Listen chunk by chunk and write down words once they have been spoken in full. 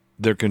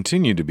There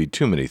continue to be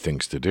too many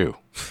things to do.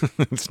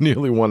 It's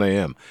nearly 1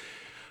 a.m.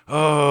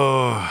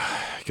 Oh,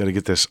 got to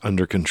get this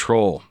under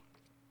control.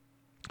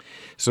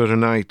 So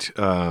tonight,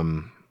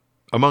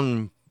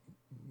 among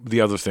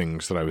the other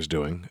things that I was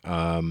doing,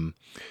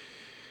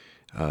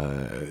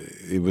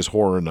 it was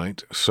horror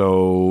night.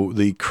 So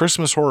the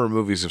Christmas horror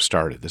movies have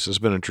started. This has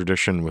been a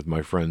tradition with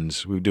my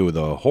friends. We do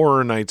the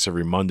horror nights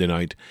every Monday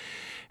night.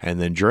 And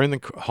then during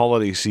the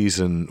holiday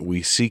season,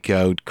 we seek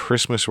out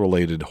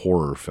Christmas-related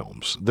horror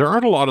films. There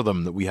aren't a lot of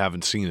them that we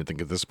haven't seen, I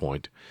think, at this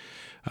point.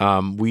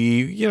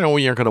 We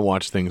aren't going to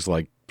watch things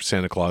like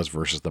Santa Claus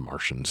versus the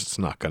Martians. It's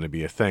not going to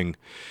be a thing.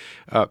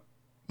 But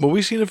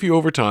we've seen a few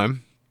over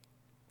time.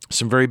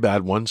 Some very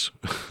bad ones.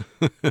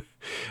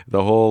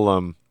 The whole,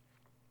 what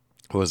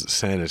was it,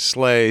 Santa's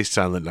Sleigh,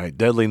 Silent Night,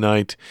 Deadly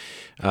Night,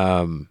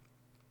 Black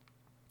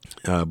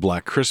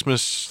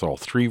Christmas, all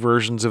 3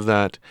 versions of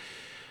that.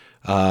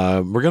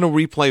 We're going to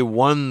replay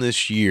one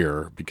this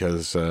year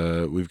because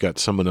we've got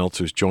someone else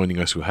who's joining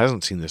us who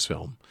hasn't seen this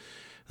film.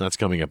 That's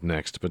coming up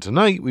next. But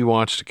tonight we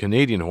watched a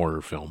Canadian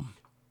horror film,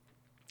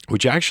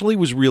 which actually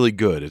was really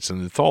good. It's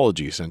an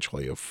anthology,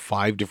 essentially, of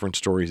 5 different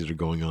stories that are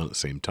going on at the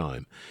same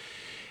time.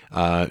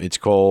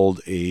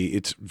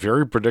 It's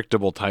very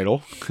predictable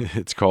title.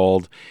 It's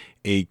called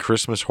A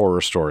Christmas Horror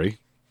Story.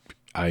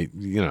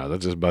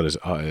 That's about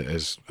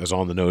as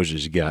on the nose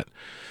as you get.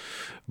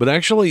 But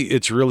actually,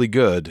 it's really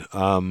good,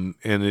 and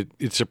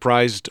it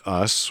surprised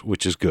us,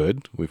 which is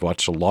good. We've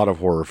watched a lot of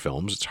horror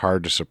films. It's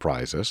hard to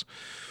surprise us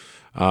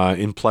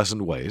in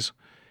pleasant ways.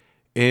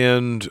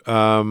 And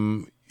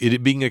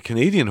it being a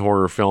Canadian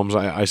horror film,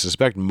 I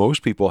suspect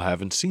most people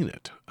haven't seen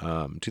it.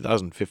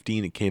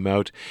 2015, it came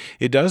out.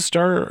 It does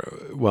star,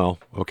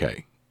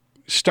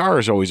 star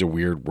is always a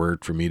weird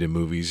word for me to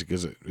movies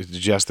because it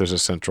suggests there's a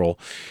central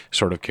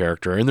sort of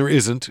character, and there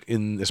isn't,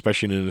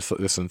 especially in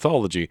this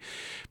anthology.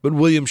 But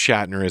William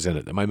Shatner is in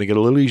it. That might make it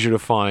a little easier to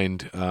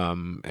find.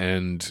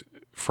 And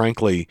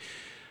frankly,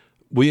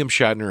 William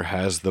Shatner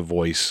has the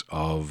voice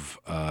of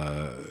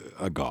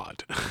a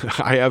god.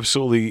 I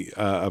absolutely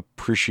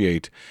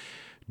appreciate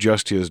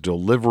just his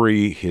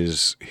delivery,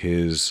 his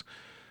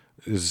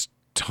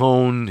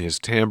tone, his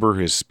timbre,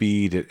 his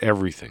speed,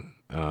 everything.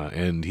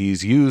 And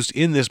he's used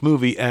in this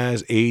movie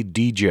as a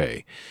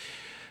DJ.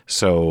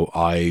 So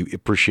I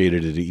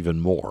appreciated it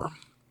even more.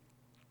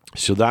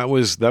 So that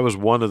was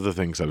one of the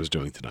things I was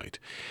doing tonight.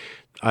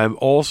 I've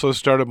also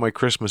started my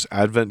Christmas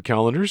Advent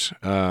calendars.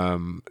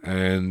 And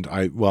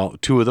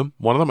 2 of them.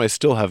 One of them I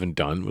still haven't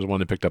done. It was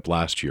one I picked up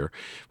last year,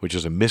 which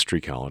is a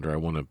mystery calendar. I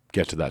want to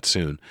get to that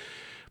soon.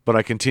 But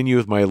I continue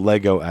with my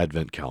Lego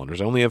Advent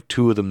calendars. I only have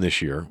 2 of them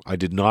this year. I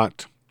did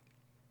not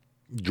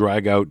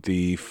drag out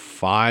the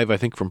 5, I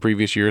think, from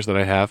previous years that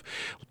I have.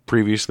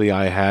 Previously,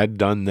 I had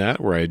done that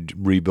where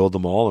I'd rebuild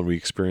them all and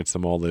re-experience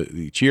them all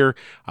each year.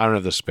 I don't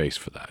have the space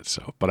for that,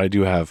 but I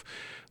do have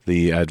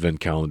the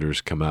Advent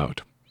calendars come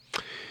out.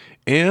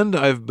 And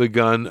I've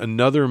begun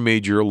another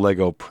major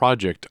Lego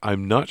project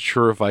I'm not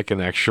sure if I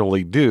can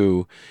actually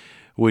do,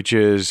 which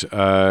is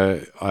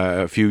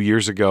a few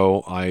years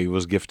ago I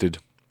was gifted.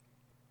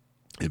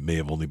 It may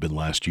have only been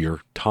last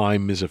year.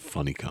 Time is a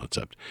funny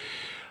concept.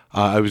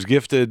 I was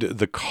gifted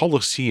the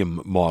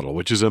Colosseum model,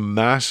 which is a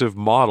massive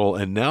model,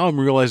 and now I'm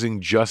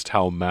realizing just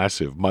how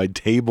massive. My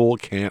table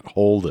can't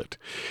hold it,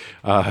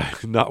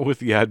 not with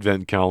the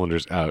Advent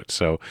calendars out.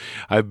 So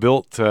I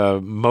built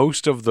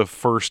most of the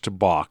first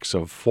box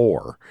of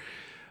 4.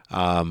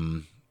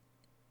 Actually,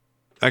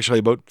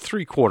 about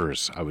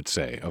 3/4, I would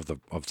say, of the.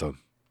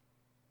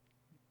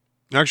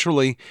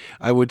 Actually,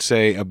 I would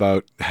say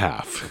about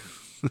half.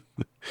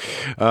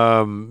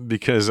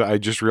 Because I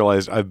just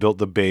realized I've built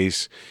the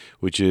base,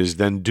 which is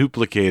then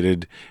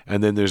duplicated,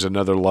 and then there's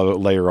another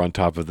layer on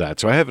top of that.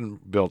 So I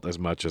haven't built as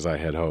much as I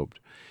had hoped.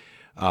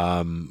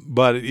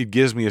 But it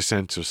gives me a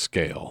sense of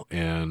scale,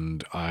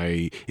 and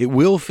it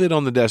will fit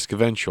on the desk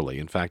eventually.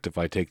 In fact, if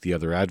I take the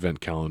other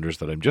Advent calendars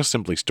that I'm just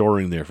simply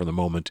storing there for the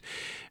moment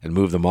and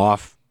move them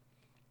off,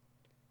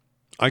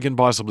 I can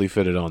possibly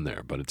fit it on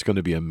there, but it's going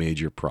to be a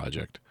major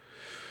project.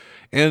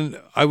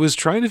 And I was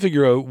trying to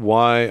figure out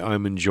why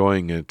I'm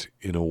enjoying it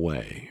in a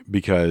way,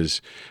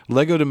 because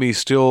Lego to me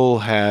still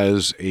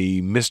has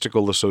a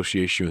mystical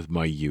association with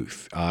my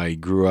youth. I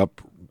grew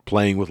up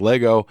playing with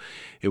Lego.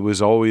 It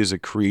was always a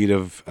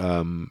creative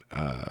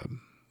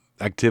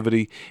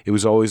activity. It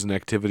was always an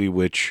activity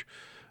which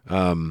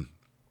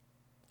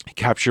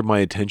captured my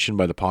attention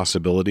by the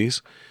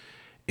possibilities.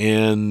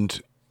 And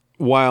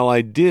while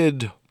I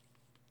did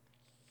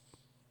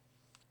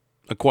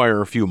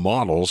acquire a few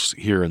models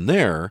here and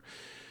there,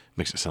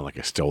 makes it sound like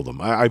I stole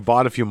them. I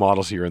bought a few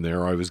models here and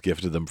there, or I was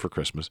gifted them for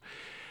Christmas.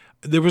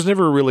 There was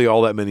never really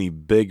all that many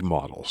big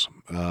models.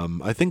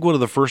 I think one of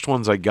the first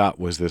ones I got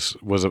was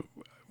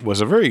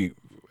a very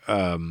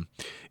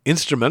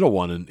instrumental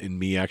one in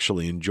me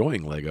actually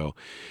enjoying Lego,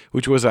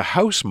 which was a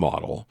house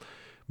model.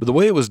 But the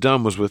way it was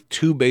done was with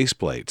 2 base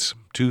plates,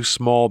 2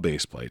 small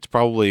base plates,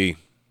 probably,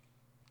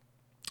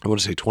 I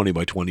want to say 20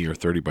 by 20 or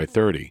 30 by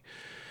 30.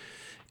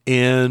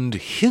 and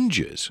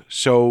hinges.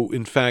 So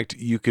in fact,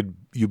 you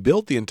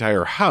built the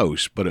entire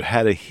house, but it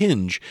had a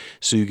hinge,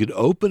 so you could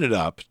open it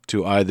up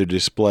to either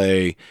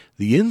display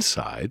the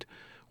inside,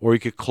 or you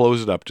could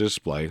close it up to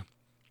display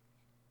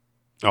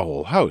a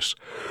whole house.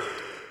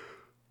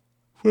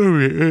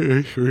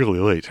 It's really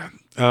late.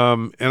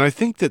 And I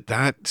think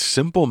that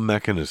simple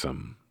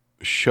mechanism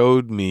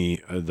showed me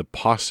the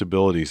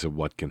possibilities of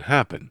what can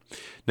happen.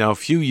 Now, a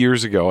few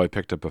years ago, I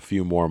picked up a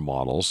few more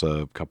models,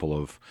 a couple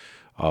of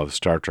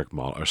Star Trek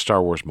model or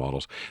Star Wars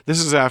models. This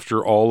is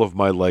after all of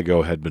my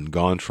Lego had been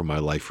gone from my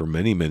life for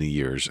many, many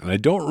years, and I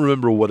don't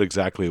remember what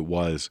exactly it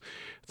was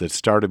that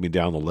started me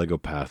down the Lego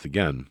path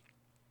again.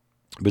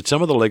 But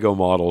some of the Lego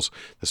models,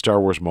 the Star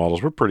Wars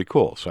models, were pretty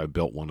cool, so I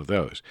built one of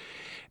those.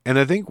 And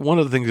I think one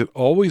of the things that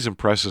always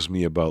impresses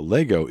me about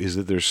Lego is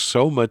that there's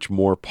so much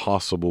more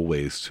possible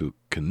ways to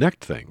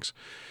connect things.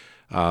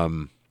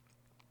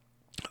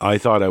 I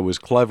thought I was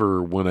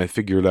clever when I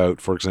figured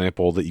out, for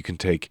example, that you can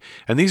take,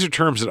 and these are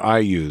terms that I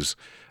use,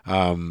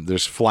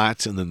 there's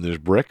flats and then there's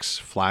bricks.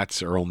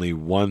 Flats are only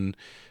one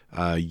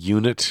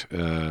unit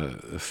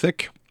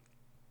thick.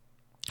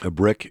 A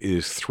brick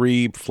is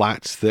 3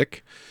 flats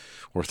thick,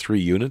 or 3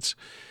 units.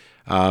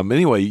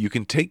 Anyway, you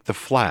can take the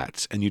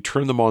flats and you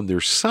turn them on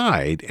their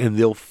side and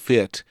they'll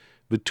fit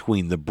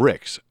between the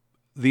bricks.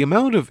 The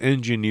amount of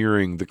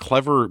engineering, the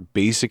clever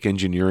basic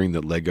engineering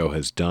that Lego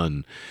has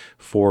done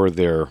for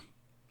their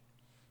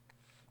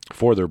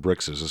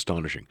bricks is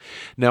astonishing.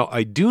 Now,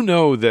 I do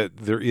know that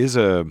there is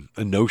a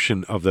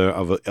notion of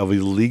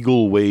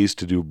illegal ways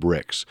to do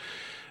bricks.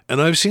 And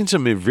I've seen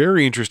some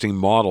very interesting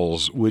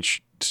models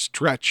which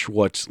stretch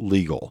what's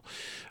legal.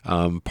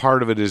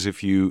 Part of it is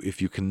if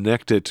you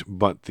connect it,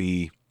 but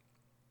the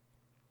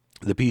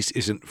piece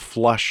isn't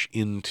flush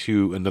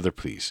into another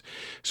piece.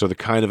 So they're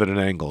kind of at an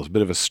angle. There's a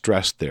bit of a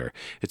stress there.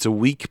 It's a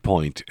weak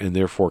point and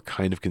therefore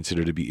kind of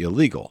considered to be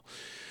illegal.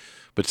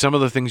 But some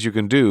of the things you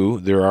can do,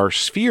 there are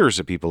spheres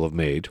that people have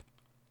made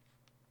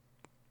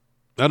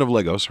out of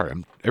Lego. Sorry,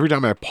 every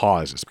time I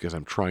pause, it's because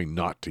I'm trying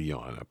not to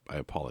yawn. I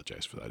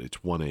apologize for that.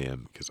 It's 1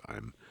 a.m. because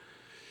I'm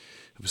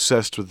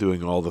obsessed with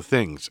doing all the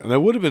things. And I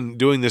would have been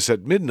doing this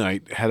at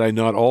midnight had I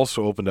not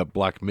also opened up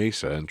Black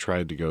Mesa and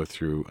tried to go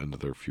through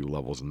another few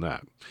levels in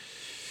that.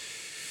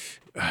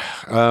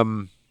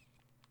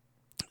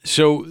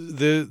 So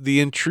the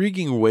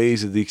intriguing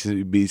ways that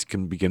these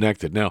can be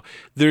connected. Now,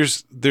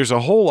 there's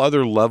a whole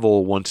other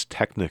level once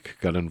Technic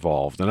got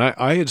involved. And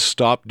I had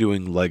stopped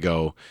doing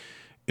Lego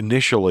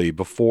initially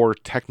before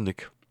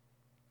Technic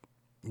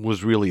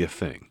was really a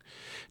thing.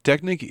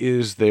 Technic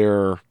is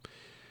their...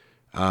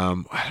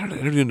 I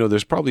don't even know.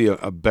 There's probably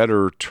a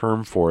better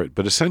term for it,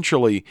 but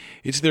essentially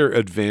it's their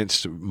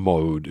advanced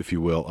mode, if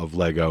you will, of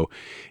Lego,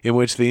 in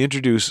which they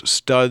introduce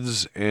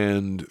studs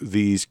and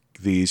these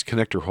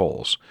connector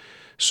holes.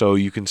 So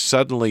you can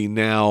suddenly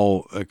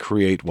now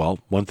create, well,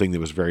 one thing that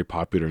was very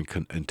popular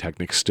in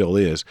Technic still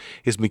is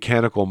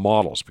mechanical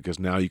models, because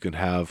now you can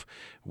have,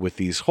 with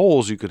these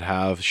holes, you could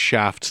have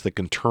shafts that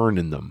can turn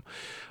in them.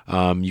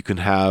 You can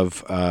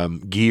have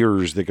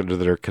gears that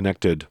are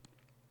connected.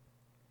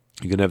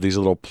 You can have these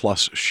little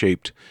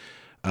plus-shaped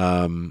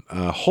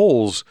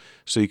holes,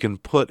 so you can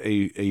put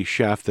a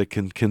shaft that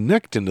can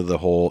connect into the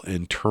hole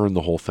and turn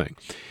the whole thing.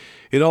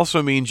 It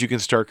also means you can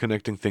start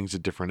connecting things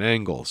at different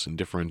angles in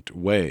different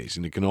ways,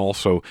 and you can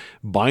also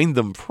bind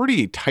them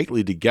pretty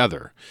tightly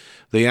together.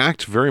 They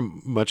act very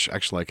much,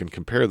 actually I can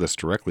compare this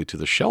directly to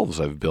the shelves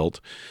I've built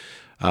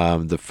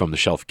from the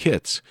shelf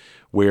kits,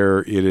 where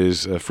it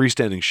is a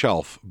freestanding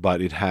shelf,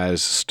 but it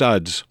has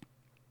studs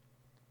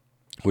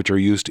which are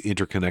used to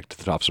interconnect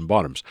the tops and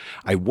bottoms.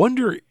 I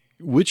wonder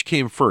which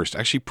came first.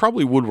 Actually,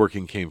 probably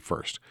woodworking came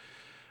first.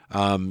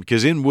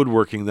 Because in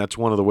woodworking, that's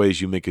one of the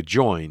ways you make a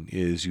join,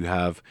 is you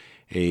have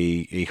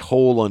a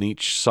hole on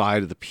each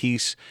side of the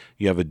piece.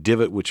 You have a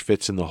divot which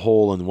fits in the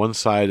hole on one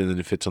side, and then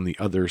it fits on the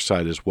other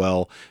side as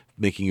well,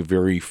 making a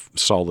very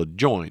solid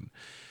join.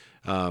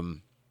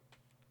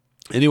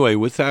 Anyway,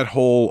 with that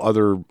whole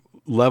other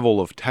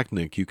level of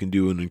technique, you can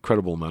do an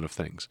incredible amount of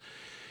things.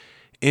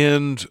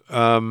 And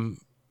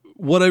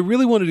what I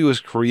really want to do is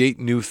create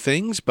new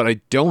things, but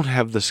I don't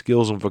have the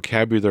skills and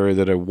vocabulary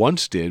that I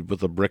once did with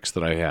the bricks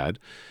that I had.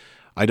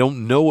 I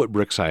don't know what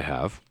bricks I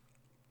have.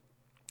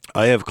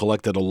 I have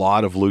collected a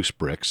lot of loose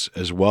bricks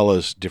as well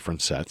as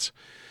different sets,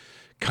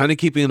 kind of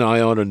keeping an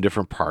eye on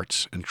different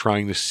parts and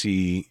trying to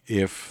see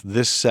if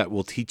this set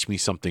will teach me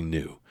something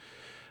new.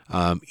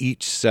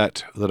 Each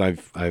set that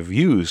I've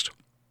used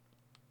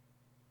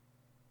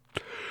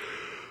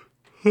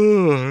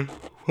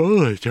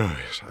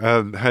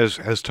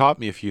has taught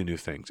me a few new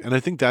things. And I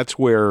think that's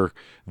where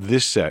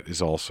this set is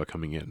also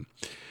coming in.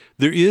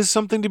 There is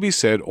something to be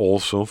said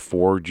also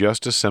for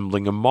just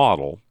assembling a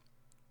model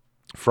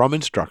from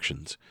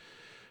instructions,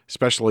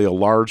 especially a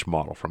large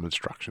model from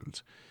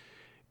instructions.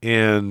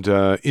 And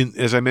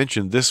as I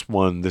mentioned, this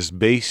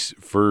base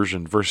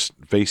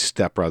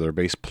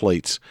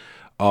plates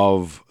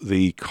of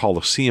the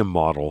Colosseum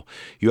model,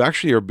 you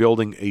actually are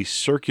building a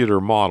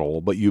circular model,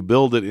 but you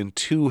build it in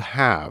 2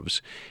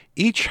 halves.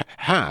 Each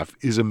half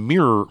is a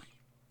mirror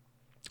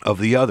of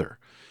the other.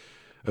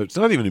 It's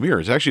not even a mirror.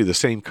 It's actually the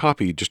same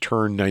copy, just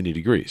turned 90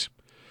 degrees.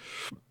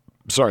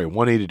 Sorry,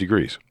 180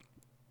 degrees.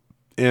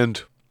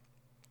 And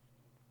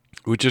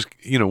which is,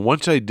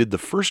 once I did the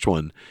first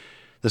one,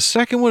 the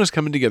second one is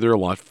coming together a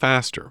lot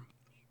faster.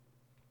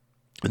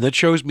 And that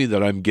shows me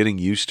that I'm getting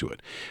used to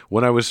it.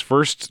 When I was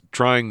first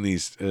trying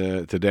these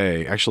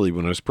today, actually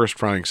when I was first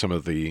trying some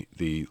of the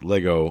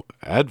Lego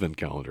Advent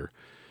Calendar,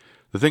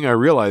 the thing I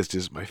realized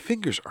is my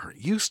fingers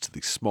aren't used to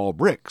these small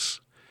bricks.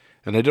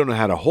 And I don't know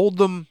how to hold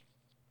them.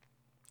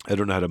 I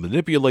don't know how to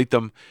manipulate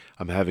them.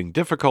 I'm having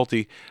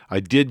difficulty. I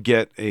did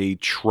get a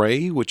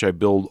tray, which I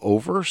build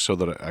over so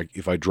that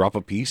if I drop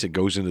a piece, it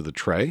goes into the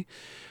tray.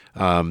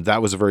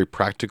 That was a very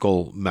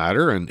practical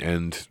matter,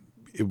 and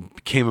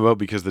it came about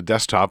because the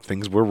desktop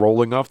things were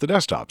rolling off the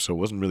desktop, so it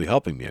wasn't really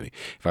helping me any.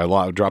 If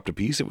I dropped a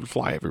piece, it would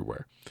fly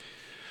everywhere.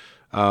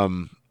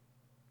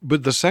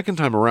 But the second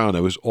time around, I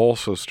was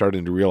also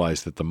starting to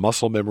realize that the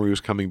muscle memory was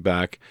coming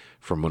back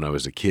from when I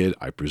was a kid,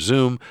 I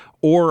presume,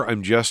 or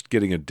I'm just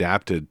getting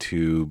adapted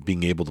to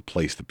being able to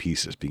place the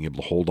pieces, being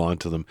able to hold on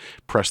to them,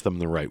 press them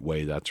the right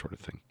way, that sort of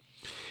thing.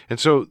 And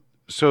so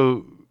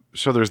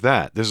there's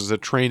that. This is a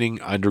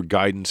training under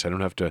guidance. I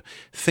don't have to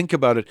think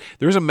about it.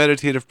 There's a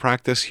meditative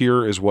practice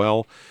here as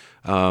well,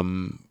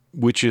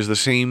 which is the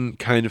same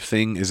kind of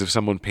thing as if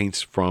someone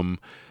paints from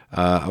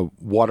a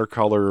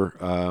watercolor,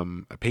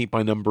 a paint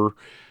by number,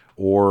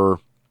 or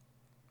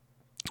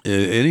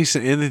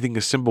anything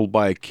assembled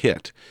by a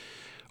kit.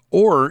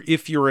 Or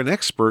if you're an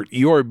expert,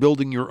 you are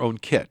building your own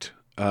kit.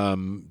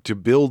 To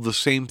build the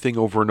same thing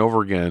over and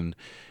over again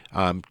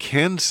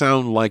can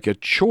sound like a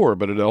chore,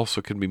 but it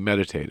also can be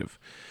meditative.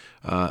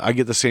 I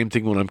get the same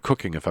thing when I'm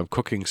cooking. If I'm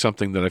cooking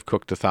something that I've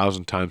cooked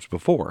 1,000 times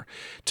before.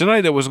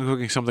 Tonight I wasn't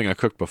cooking something I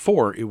cooked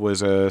before. It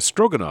was a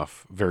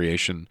stroganoff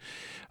variation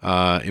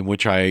in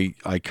which I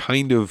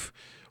kind of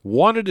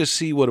wanted to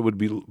see what it would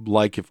be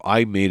like if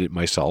I made it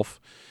myself.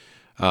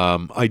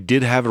 I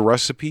did have a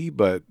recipe,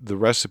 but the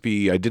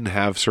recipe, I didn't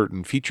have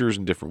certain features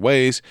in different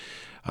ways.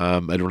 I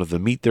don't have the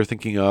meat they're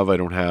thinking of. I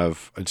don't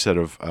have, instead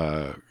of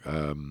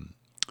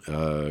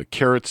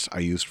carrots, I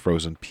used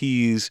frozen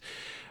peas.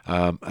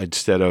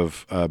 Instead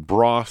of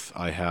broth,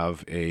 I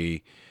have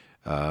I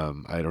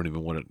don't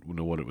even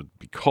know what it would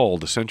be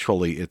called.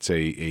 Essentially, it's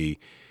a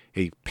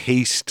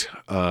paste,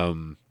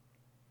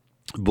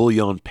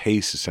 bouillon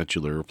paste,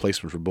 essentially, a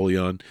replacement for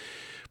bouillon.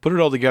 Put it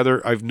all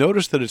together. I've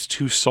noticed that it's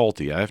too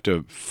salty. I have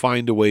to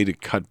find a way to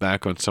cut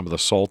back on some of the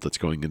salt that's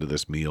going into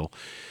this meal.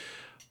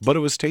 But it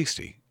was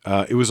tasty.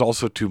 It was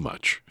also too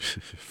much.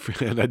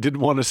 And I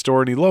didn't want to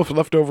store any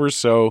leftovers,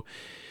 so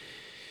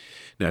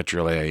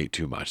naturally I ate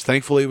too much.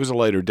 Thankfully, it was a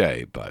lighter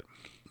day, but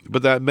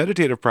that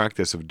meditative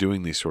practice of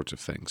doing these sorts of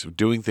things, of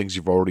doing things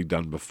you've already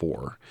done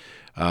before,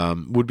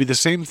 would be the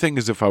same thing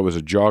as if I was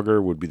a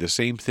jogger, would be the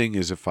same thing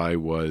as if I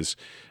was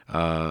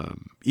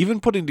even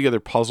putting together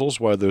puzzles.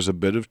 While there's a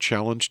bit of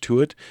challenge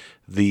to it,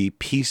 the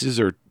pieces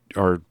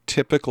are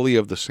typically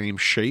of the same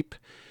shape,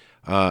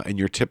 and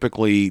you're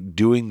typically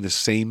doing the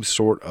same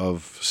sort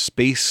of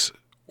space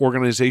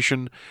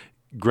organization.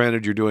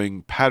 Granted, you're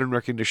doing pattern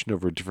recognition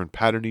over a different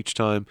pattern each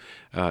time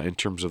in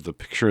terms of the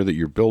picture that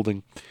you're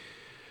building.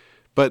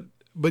 But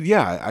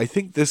yeah, I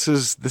think this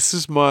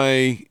is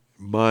my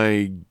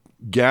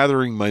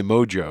gathering my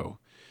mojo.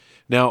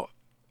 Now,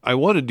 I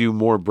want to do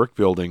more brick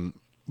building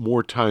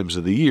more times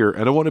of the year,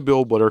 and I want to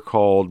build what are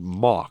called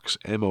MOCs,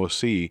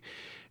 M-O-C.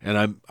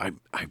 And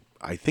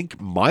I think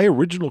my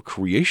original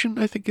creation,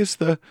 I think, is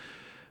the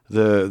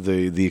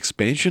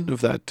expansion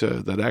of that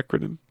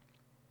acronym.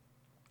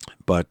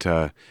 But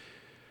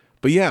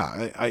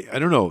yeah, I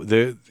don't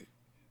know.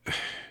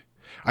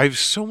 I have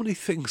so many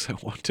things I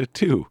want to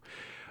do.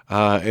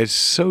 It's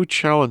so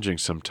challenging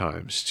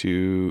sometimes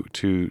to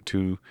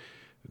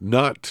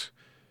not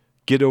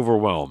get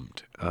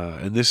overwhelmed.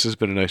 And this has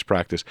been a nice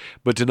practice.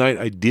 But tonight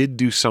I did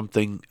do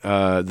something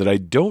that I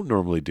don't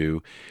normally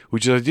do,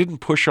 which is I didn't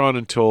push on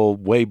until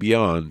way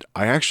beyond.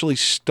 I actually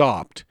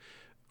stopped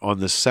on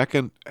the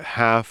second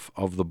half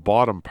of the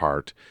bottom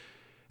part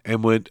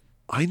and went,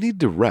 I need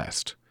to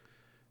rest.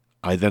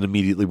 I then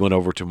immediately went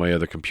over to my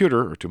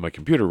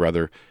computer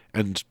rather,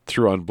 and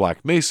threw on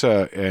Black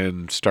Mesa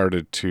and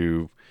started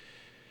to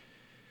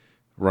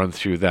run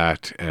through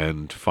that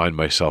and find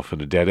myself in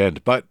a dead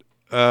end. But,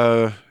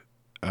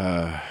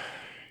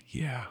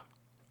 yeah,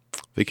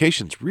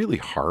 vacation's really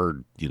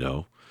hard,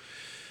 In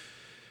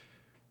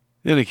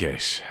any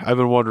case, I've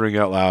been wondering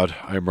out loud.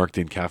 I am Mark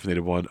the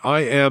Encaffeinated One.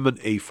 I am an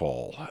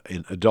AFOL,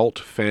 an adult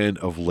fan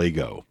of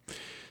Lego.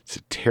 It's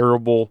a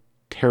terrible,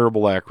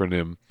 terrible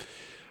acronym.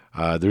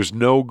 There's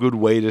no good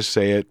way to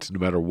say it, no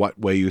matter what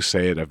way you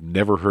say it. I've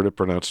never heard it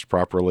pronounced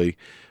properly,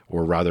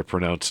 or rather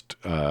pronounced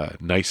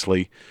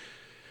nicely.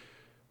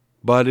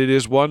 But it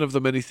is one of the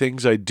many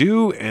things I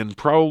do, and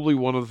probably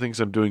one of the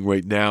things I'm doing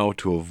right now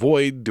to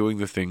avoid doing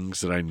the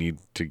things that I need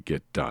to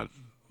get done,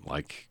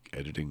 like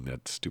editing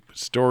that stupid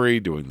story,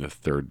 doing the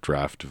third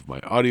draft of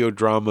my audio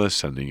drama,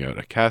 sending out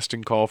a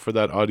casting call for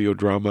that audio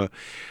drama,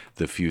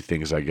 the few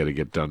things I got to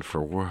get done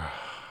for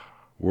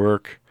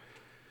work.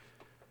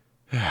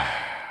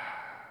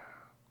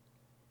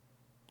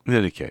 In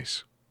any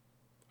case,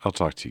 I'll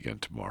talk to you again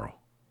tomorrow.